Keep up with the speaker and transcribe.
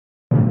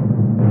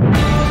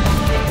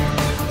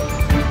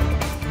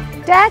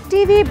Tag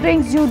TV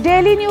brings you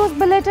daily news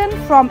bulletin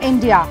from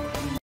India.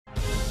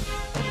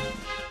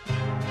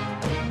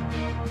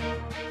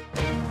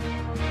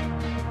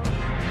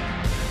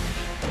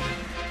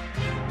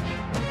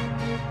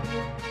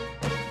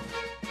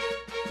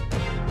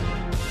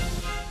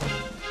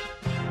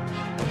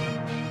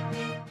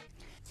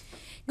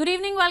 Good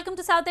evening, welcome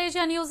to South Asia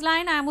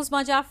Newsline. I am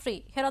Uzma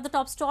Jafri. Here are the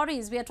top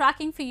stories we are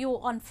tracking for you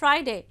on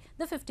Friday,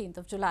 the 15th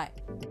of July.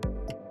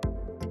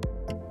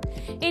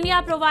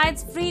 India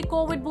provides free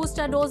COVID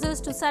booster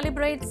doses to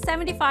celebrate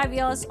 75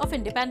 years of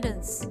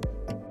independence.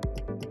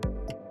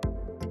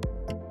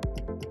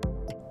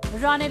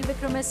 Ranil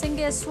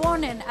Wickremesinghe is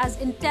sworn in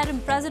as interim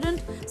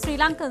president. Sri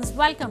Lankans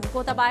welcomed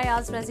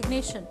Gotabaya's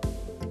resignation.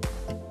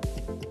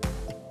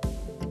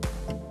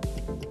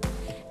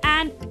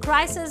 And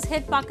crisis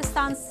hit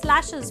Pakistan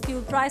slashes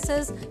fuel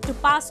prices to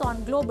pass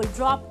on global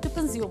drop to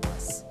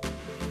consumers.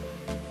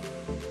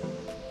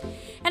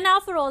 And now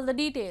for all the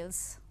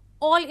details.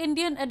 All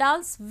Indian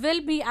adults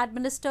will be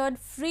administered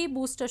free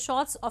booster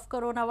shots of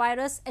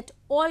coronavirus at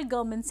all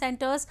government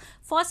centres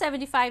for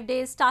 75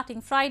 days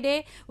starting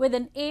Friday, with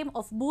an aim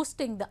of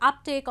boosting the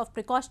uptake of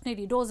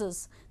precautionary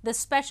doses. The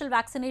special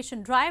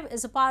vaccination drive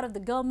is a part of the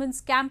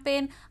government's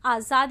campaign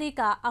Azadi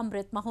Ka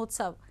Amrit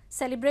Mahotsav,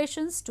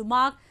 celebrations to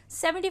mark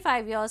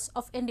 75 years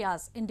of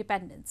India's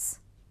independence.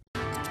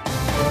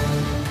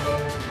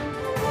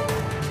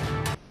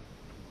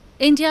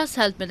 India's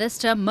Health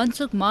Minister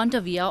Mansukh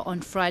Mandaviya on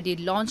Friday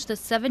launched the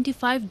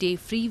 75-day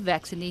free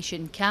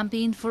vaccination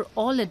campaign for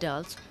all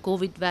adults,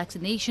 COVID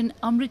vaccination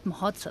Amrit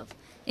Mahotsav,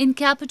 in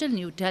capital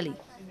New Delhi,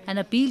 and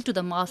appealed to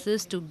the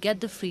masses to get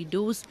the free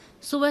dose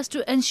so as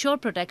to ensure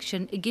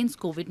protection against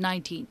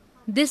COVID-19.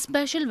 This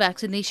special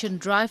vaccination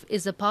drive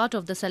is a part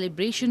of the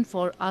celebration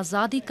for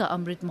Azadi Ka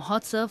Amrit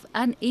Mahotsav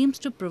and aims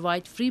to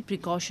provide free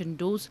precaution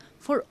dose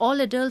for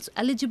all adults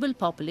eligible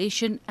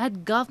population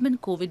at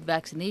government COVID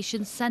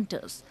vaccination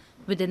centres,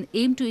 with an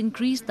aim to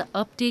increase the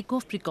uptake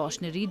of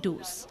precautionary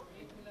dose.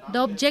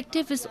 The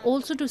objective is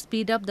also to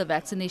speed up the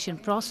vaccination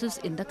process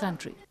in the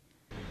country.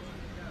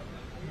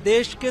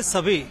 देश के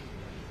सभी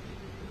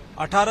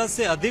 18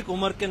 से अधिक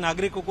उम्र के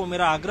नागरिकों को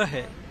मेरा आग्रह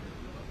है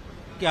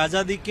कि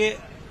आजादी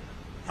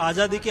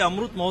के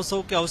अमृत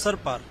महोत्सव के अवसर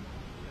पर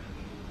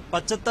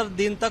 75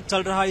 दिन तक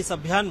चल रहा इस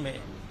अभियान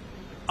में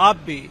आप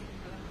भी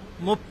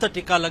मुफ्त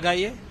टीका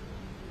लगाइए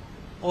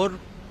और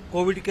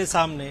कोविड के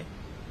सामने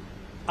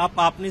आप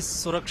अपनी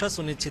सुरक्षा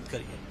सुनिश्चित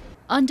करिए.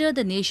 Under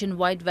the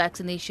nationwide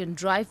vaccination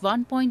drive,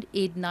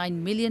 1.89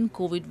 million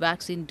COVID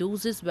vaccine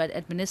doses were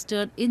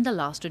administered in the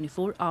last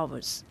 24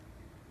 hours.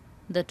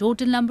 The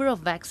total number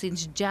of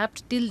vaccines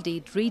jabbed till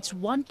date reached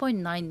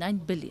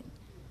 1.99 billion.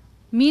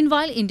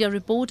 Meanwhile, India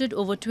reported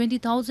over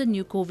 20,000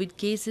 new COVID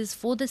cases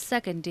for the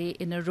second day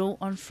in a row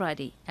on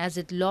Friday, as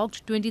it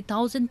logged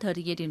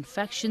 20,038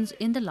 infections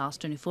in the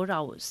last 24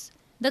 hours.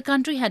 The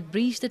country had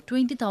breached the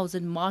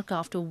 20,000 mark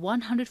after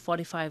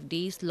 145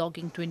 days,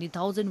 logging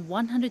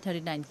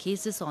 20,139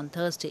 cases on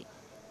Thursday.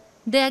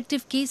 The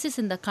active cases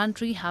in the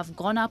country have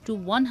gone up to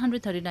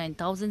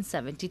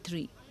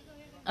 139,073.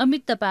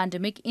 Amid the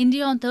pandemic,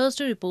 India on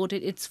Thursday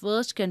reported its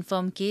first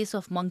confirmed case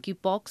of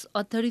monkeypox,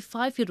 a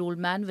 35-year-old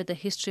man with a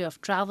history of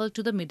travel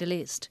to the Middle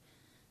East.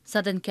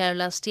 Southern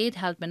Kerala State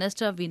Health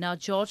Minister Veena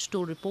George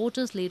told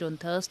reporters late on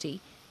Thursday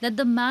that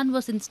the man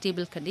was in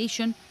stable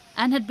condition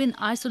and had been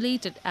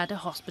isolated at a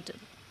hospital.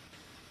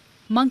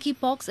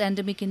 Monkeypox,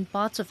 endemic in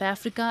parts of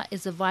Africa,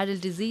 is a viral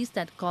disease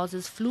that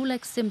causes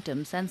flu-like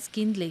symptoms and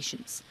skin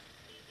lesions.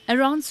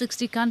 Around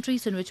 60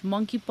 countries in which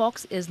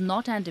monkeypox is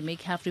not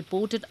endemic have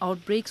reported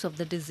outbreaks of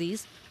the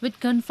disease, with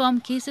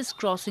confirmed cases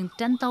crossing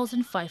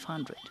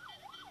 10,500.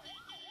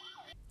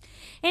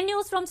 In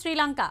news from Sri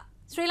Lanka,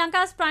 Sri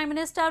Lanka's Prime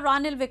Minister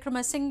Ranil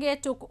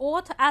Wickremesinghe took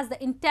oath as the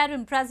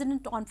interim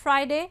president on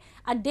Friday,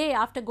 a day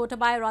after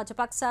Gotabaya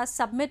Rajapaksa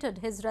submitted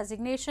his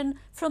resignation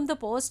from the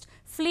post,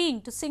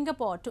 fleeing to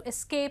Singapore to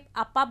escape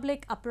a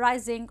public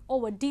uprising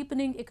over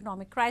deepening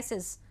economic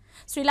crisis.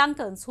 Sri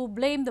Lankans, who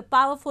blame the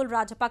powerful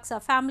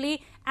Rajapaksa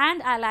family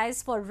and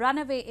allies for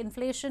runaway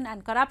inflation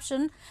and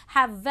corruption,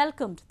 have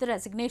welcomed the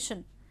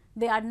resignation.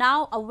 They are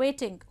now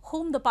awaiting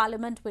whom the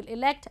parliament will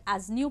elect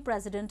as new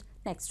president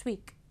next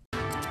week.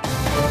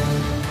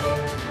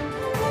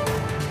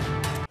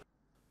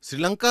 Sri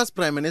Lanka's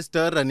Prime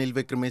Minister Ranil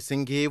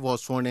Wickremesinghe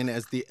was sworn in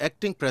as the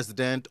acting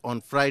president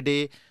on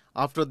Friday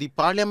after the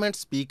Parliament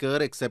Speaker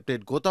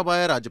accepted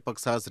Gotabaya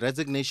Rajapaksa's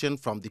resignation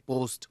from the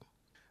post.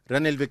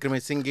 Ranil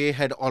Wickremesinghe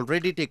had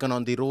already taken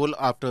on the role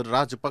after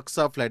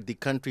Rajapaksa fled the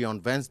country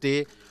on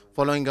Wednesday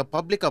following a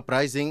public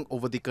uprising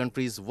over the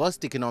country's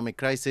worst economic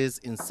crisis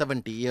in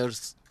 70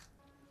 years.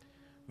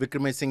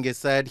 Wickremesinghe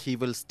said he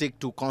will stick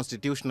to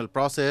constitutional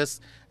process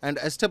and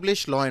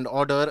establish law and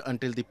order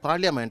until the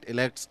parliament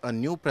elects a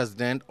new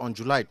president on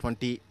July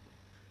 20.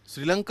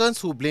 Sri Lankans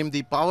who blame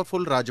the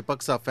powerful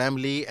Rajapaksa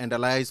family and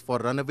allies for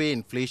runaway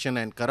inflation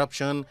and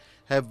corruption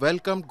have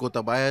welcomed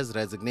Gotabaya's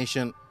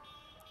resignation.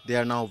 They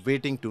are now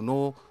waiting to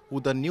know who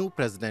the new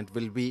president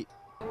will be.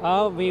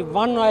 We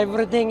won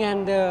everything,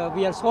 and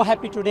we are so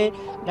happy today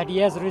that he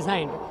has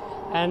resigned.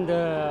 And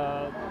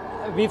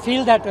we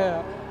feel that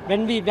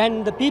when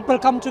the people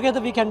come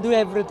together, we can do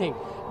everything.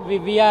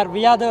 We are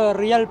the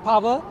real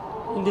power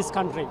in this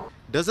country.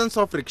 Dozens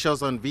of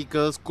rickshaws and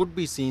vehicles could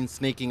be seen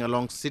snaking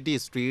along city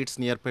streets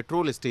near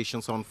petrol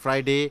stations on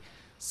Friday,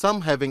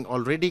 some having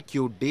already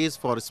queued days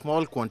for a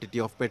small quantity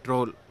of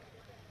petrol.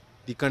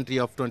 The country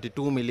of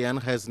 22 million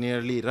has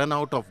nearly run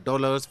out of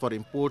dollars for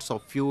imports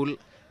of fuel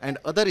and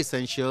other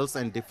essentials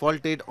and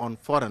defaulted on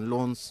foreign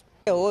loans.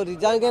 वो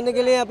resign करने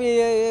के लिए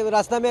अभी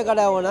रास्ता में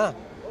खड़ा हुआ ना,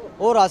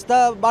 वो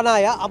रास्ता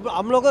बनाया, अब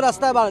हम लोग को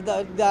रास्ता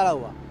जा रहा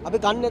हुआ, अभी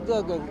खाने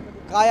तो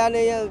खाया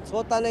नहीं है,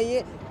 सोता नहीं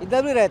है,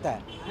 इधर भी रहता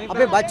है,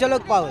 अभी बच्चे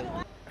लोग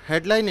पाए.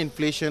 Headline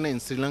inflation in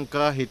Sri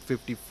Lanka hit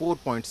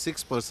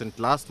 54.6%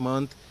 last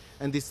month,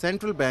 and the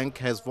central bank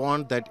has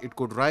warned that it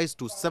could rise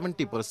to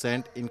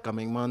 70% in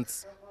coming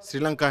months. Sri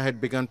Lanka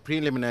had begun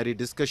preliminary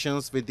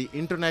discussions with the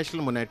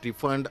International Monetary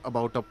Fund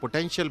about a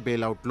potential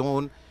bailout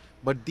loan,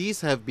 but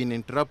these have been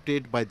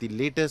interrupted by the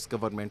latest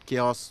government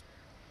chaos.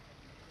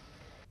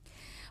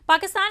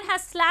 Pakistan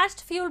has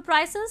slashed fuel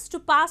prices to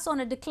pass on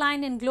a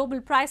decline in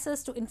global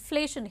prices to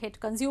inflation-hit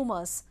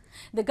consumers.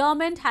 The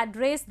government had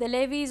raised the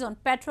levies on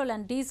petrol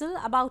and diesel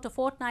about a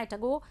fortnight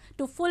ago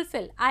to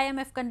fulfill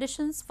IMF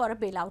conditions for a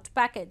bailout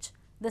package.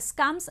 This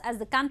comes as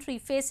the country,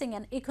 facing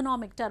an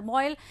economic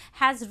turmoil,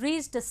 has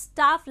reached a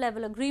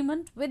staff-level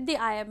agreement with the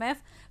IMF,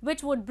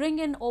 which would bring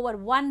in over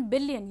 $1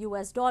 billion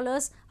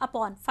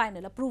upon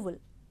final approval.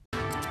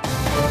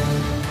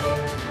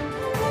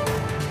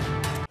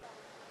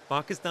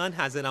 Pakistan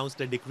has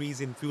announced a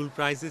decrease in fuel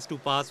prices to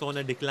pass on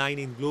a decline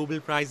in global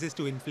prices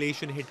to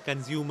inflation-hit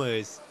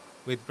consumers,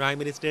 with Prime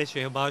Minister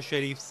Shehbaz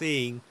Sharif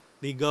saying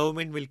the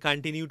government will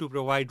continue to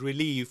provide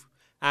relief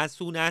as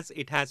soon as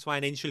it has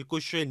financial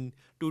cushion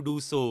to do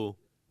so.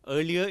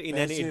 Earlier, in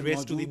an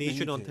address to the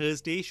nation on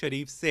Thursday,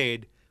 Sharif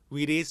said,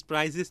 "We raised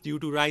prices due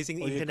to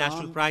rising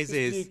international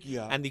prices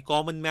and the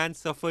common man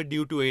suffered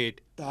due to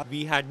it.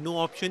 We had no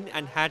option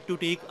and had to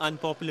take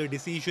unpopular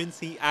decisions,"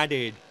 he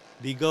added.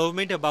 The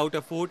government about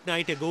a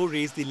fortnight ago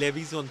raised the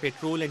levies on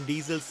petrol and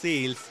diesel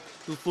sales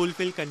to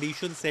fulfill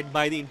conditions set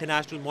by the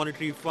International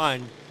Monetary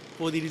Fund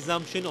for the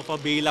resumption of a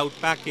bailout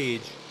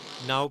package.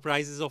 Now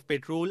prices of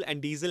petrol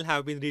and diesel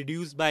have been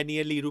reduced by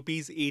nearly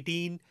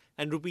 ₹18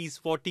 and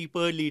 ₹40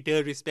 per litre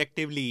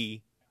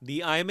respectively. The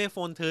IMF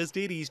on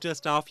Thursday reached a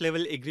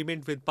staff-level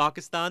agreement with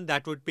Pakistan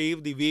that would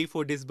pave the way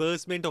for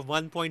disbursement of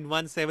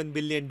 $1.17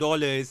 billion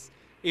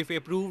if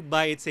approved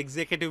by its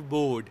executive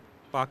board.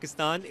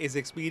 Pakistan is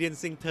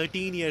experiencing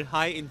 13-year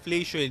high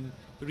inflation,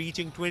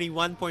 reaching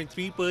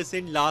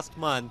 21.3% last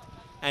month,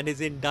 and is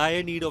in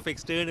dire need of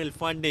external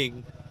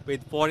funding,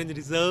 with foreign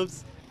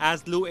reserves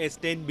as low as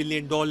 $10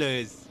 billion.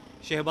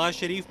 Shehbaz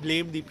Sharif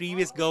blamed the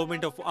previous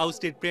government of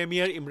ousted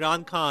Premier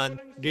Imran Khan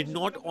did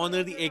not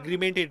honor the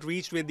agreement it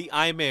reached with the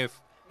IMF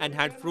and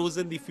had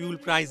frozen the fuel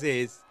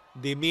prices.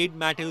 They made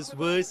matters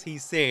worse, he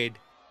said.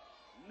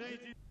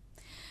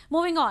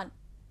 Moving on.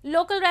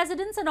 Local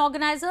residents and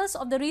organizers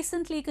of the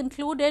recently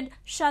concluded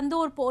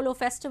Shandur Polo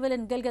Festival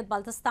in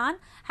Gilgit-Baltistan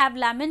have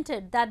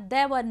lamented that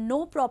there were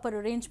no proper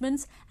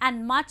arrangements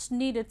and much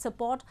needed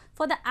support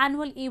for the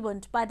annual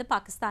event by the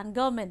Pakistan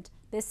government.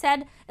 They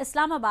said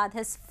Islamabad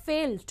has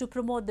failed to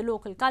promote the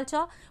local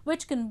culture,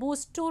 which can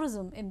boost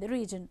tourism in the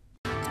region.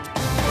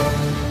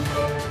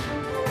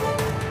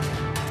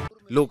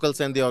 Locals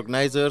and the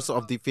organizers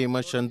of the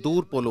famous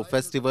Shandur Polo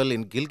Festival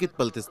in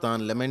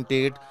Gilgit-Baltistan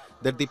lamented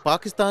that the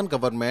Pakistan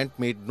government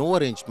made no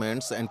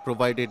arrangements and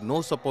provided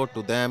no support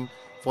to them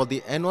for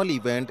the annual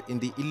event in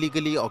the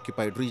illegally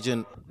occupied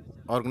region.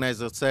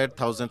 Organizers said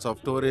thousands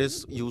of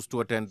tourists used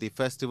to attend the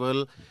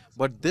festival,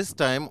 but this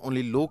time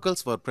only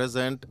locals were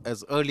present,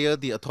 as earlier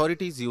the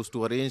authorities used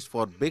to arrange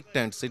for big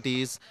tent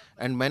cities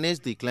and manage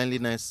the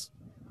cleanliness.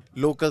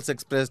 Locals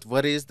expressed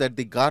worries that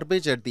the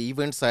garbage at the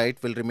event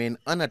site will remain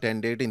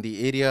unattended in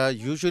the area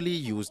usually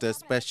used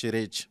as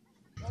pasturage.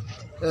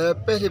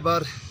 पहली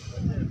बार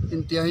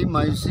इंतहाई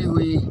मायूसी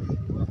हुई.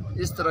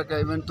 इस तरह का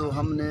event तो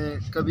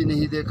हमने कभी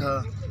नहीं देखा.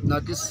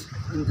 नाकिस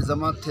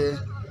इंतजामात थे.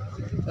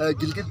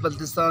 गिलगित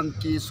बल्तिस्तान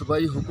की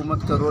सूबाई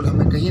हुकूमत का रोल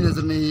हमें कहीं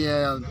नज़र नहीं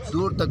आया.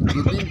 दूर तक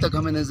दूरबीन तक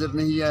हमें नज़र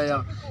नहीं आया.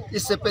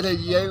 इससे पहले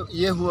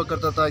ये हुआ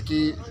करता था कि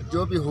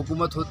जो भी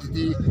हुकूमत होती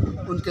थी,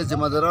 उनके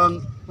ज़िम्मेदारान,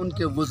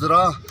 उनके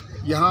वज़रा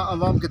यहाँ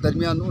आवाम के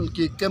दरमियान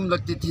उनकी कम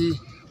लगती थी.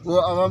 वो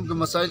आवाम के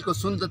मसाइल को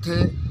सुनते थे,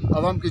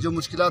 आवाम की जो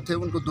मुश्किलात थे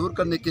उनको दूर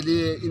करने के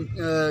लिए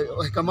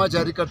अहकाम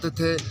जारी करते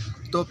थे.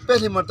 तो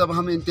पहली मरतबा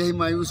हमें इंतहाई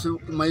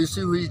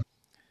मायूसी हुई.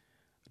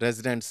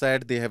 Residents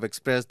said they have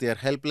expressed their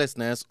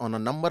helplessness on a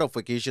number of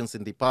occasions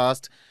in the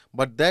past,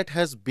 but that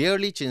has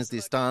barely changed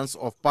the stance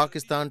of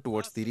Pakistan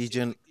towards the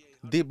region.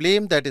 They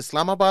blame that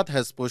Islamabad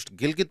has pushed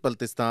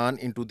Gilgit-Baltistan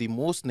into the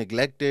most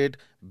neglected,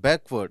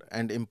 backward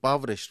and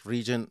impoverished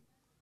region.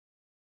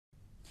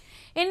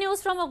 In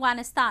news from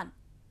Afghanistan,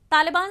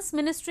 Taliban's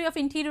Ministry of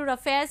Interior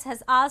Affairs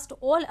has asked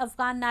all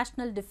Afghan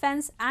National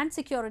Defense and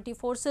Security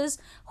Forces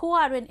who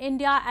are in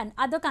India and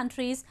other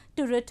countries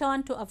to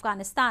return to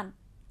Afghanistan.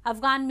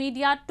 Afghan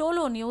media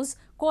Tolo News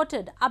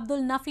quoted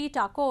Abdul Nafi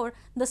Thakur,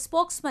 the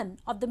spokesman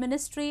of the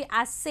ministry,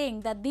 as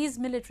saying that these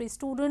military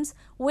students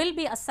will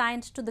be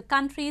assigned to the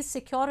country's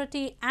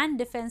security and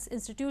defense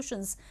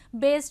institutions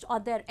based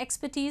on their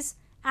expertise,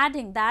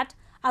 adding that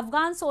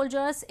Afghan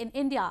soldiers in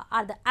India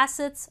are the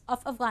assets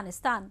of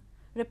Afghanistan.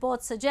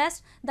 Reports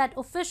suggest that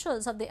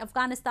officials of the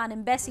Afghanistan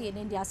embassy in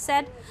India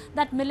said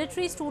that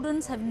military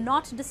students have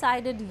not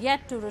decided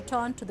yet to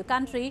return to the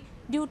country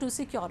due to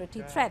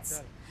security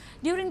threats.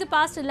 During the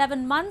past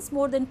 11 months,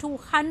 more than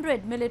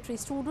 200 military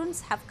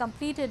students have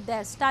completed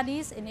their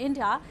studies in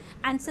India,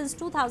 and since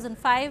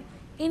 2005,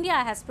 India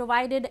has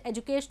provided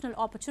educational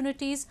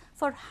opportunities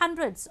for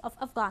hundreds of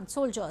Afghan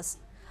soldiers.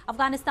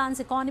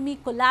 Afghanistan's economy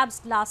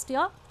collapsed last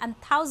year and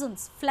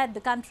thousands fled the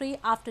country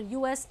after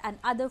US and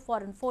other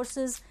foreign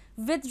forces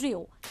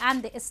withdrew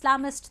and the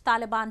Islamist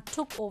Taliban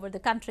took over the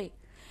country.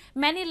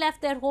 Many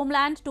left their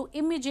homeland to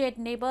immediate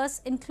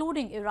neighbors,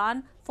 including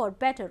Iran, for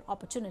better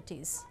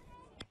opportunities.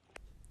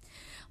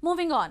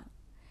 Moving on.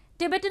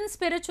 Tibetan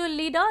spiritual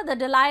leader, the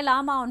Dalai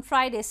Lama, on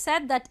Friday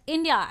said that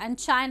India and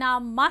China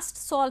must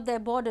solve their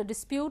border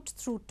dispute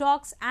through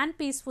talks and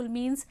peaceful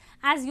means,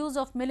 as use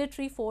of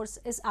military force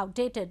is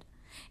outdated.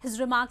 His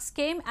remarks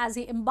came as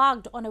he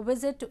embarked on a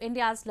visit to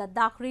India's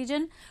Ladakh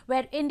region,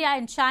 where India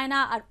and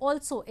China are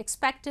also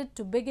expected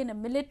to begin a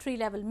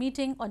military-level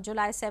meeting on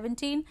July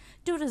 17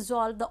 to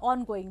resolve the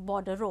ongoing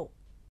border row.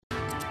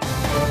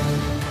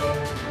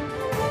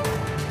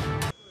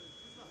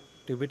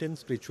 Tibetan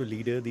spiritual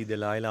leader, the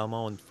Dalai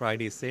Lama, on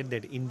Friday said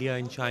that India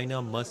and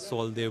China must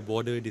solve their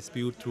border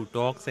dispute through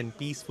talks and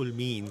peaceful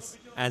means,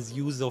 as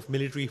use of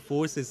military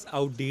force is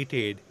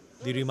outdated.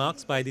 The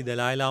remarks by the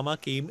Dalai Lama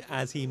came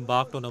as he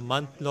embarked on a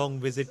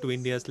month-long visit to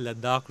India's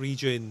Ladakh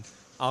region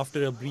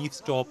after a brief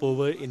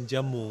stopover in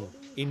Jammu.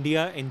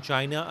 India and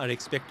China are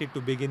expected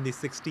to begin the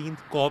 16th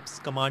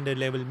Corps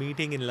Commander-level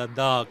meeting in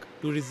Ladakh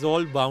to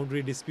resolve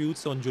boundary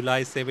disputes on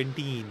July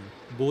 17.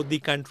 Both the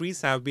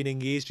countries have been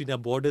engaged in a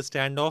border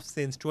standoff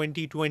since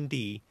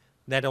 2020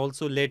 that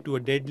also led to a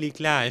deadly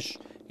clash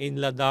in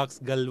Ladakh's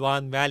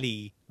Galwan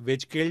Valley,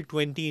 which killed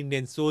 20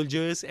 Indian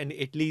soldiers and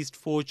at least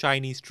 4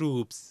 Chinese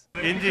troops.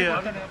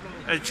 India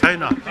and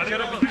China,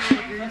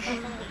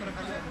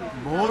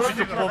 most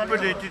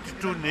populated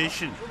two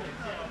nations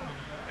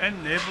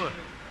and neighbor.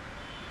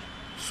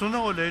 Sooner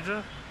or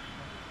later,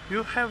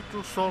 you have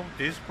to solve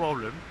this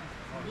problem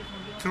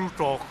through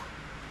talk,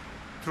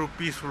 through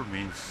peaceful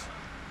means.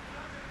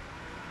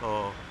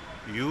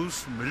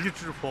 Use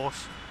military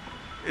force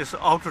is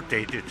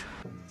outdated.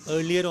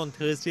 Earlier on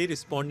Thursday,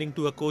 responding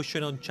to a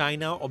question on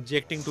China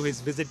objecting to his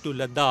visit to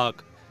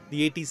Ladakh,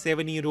 the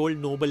 87-year-old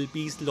Nobel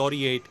Peace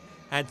Laureate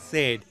had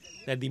said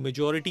that the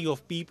majority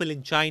of people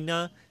in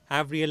China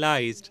have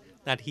realized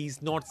that he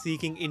is not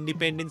seeking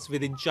independence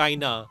within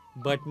China,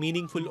 but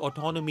meaningful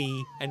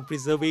autonomy and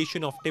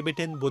preservation of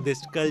Tibetan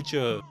Buddhist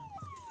culture.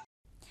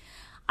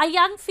 A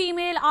young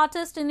female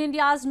artist in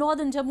India's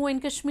northern Jammu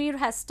and Kashmir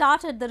has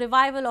started the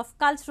revival of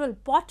cultural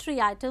pottery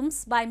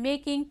items by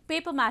making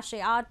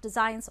paper-mache art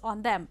designs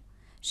on them.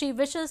 She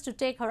wishes to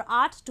take her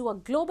art to a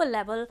global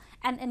level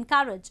and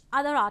encourage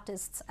other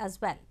artists as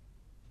well.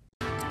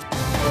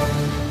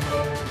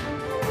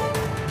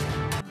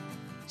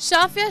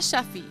 Shafia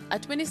Shafi, a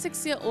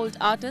 26-year-old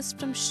artist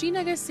from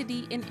Srinagar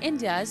city in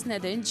India's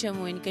northern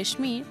Jammu and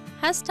Kashmir,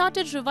 has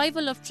started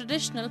revival of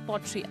traditional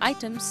pottery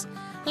items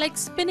like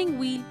spinning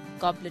wheel,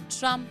 goblet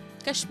drum,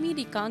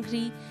 Kashmiri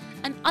kangri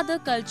and other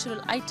cultural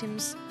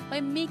items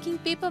by making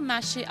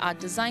paper-mache art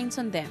designs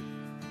on them.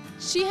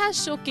 She has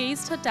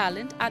showcased her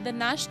talent at the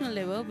national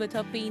level with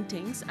her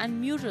paintings and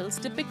murals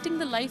depicting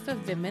the life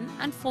of women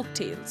and folk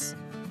tales.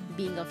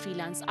 Being a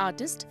freelance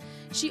artist,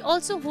 she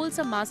also holds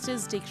a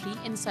master's degree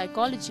in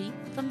psychology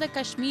from the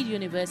Kashmir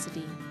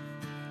University.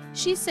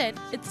 She said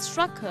it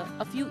struck her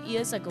a few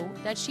years ago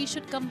that she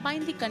should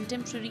combine the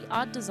contemporary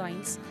art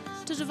designs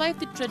to revive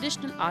the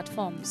traditional art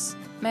forms.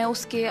 मैं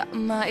उसके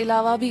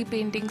अलावा भी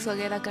paintings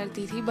वगैरह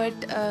करती थी, but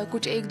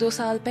कुछ 1-2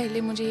 साल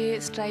पहले मुझे ये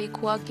स्ट्राइक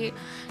हुआ कि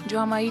जो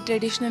हमारी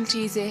ट्रेडिशनल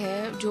चीज़ें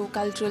हैं, जो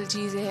कल्चरल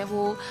चीज़ें हैं,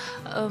 वो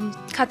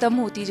ख़त्म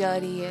होती जा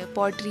रही है.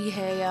 पॉटरी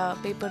है या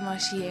पेपर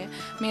माशी है,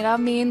 मेरा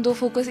मेन 2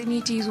 फोकस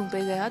इन्हीं चीज़ों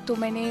पे गया. तो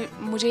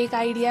मुझे एक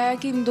आइडिया आया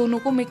कि इन दोनों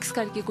को मिक्स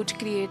करके कुछ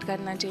क्रिएट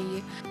करना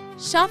चाहिए.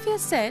 Shafia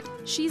said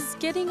she's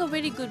getting a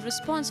very good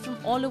response from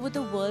all over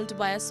the world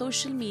via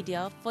social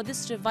media for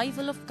this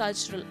revival of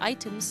cultural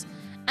items,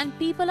 and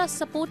people are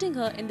supporting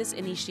her in this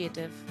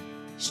initiative.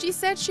 She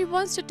said she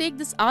wants to take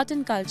this art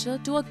and culture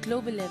to a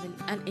global level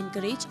and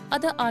encourage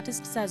other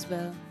artists as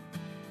well.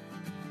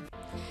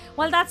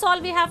 Well, that's all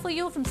we have for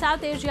you from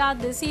South Asia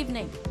this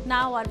evening.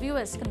 Now our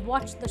viewers can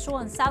watch the show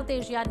on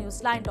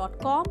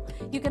SouthAsiaNewsline.com.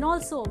 You can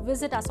also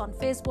visit us on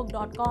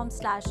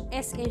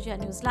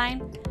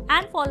Facebook.com/SAsiaNewsline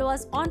and follow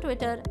us on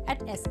Twitter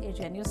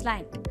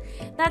 @SAsiaNewsline.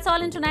 That's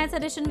all in tonight's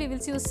edition. We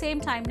will see you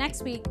same time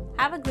next week.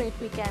 Have a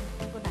great weekend.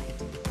 Good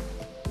night.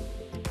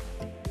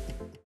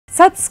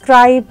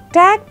 Subscribe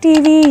TAG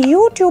TV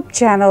YouTube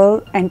channel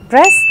and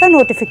press the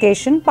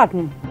notification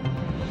button.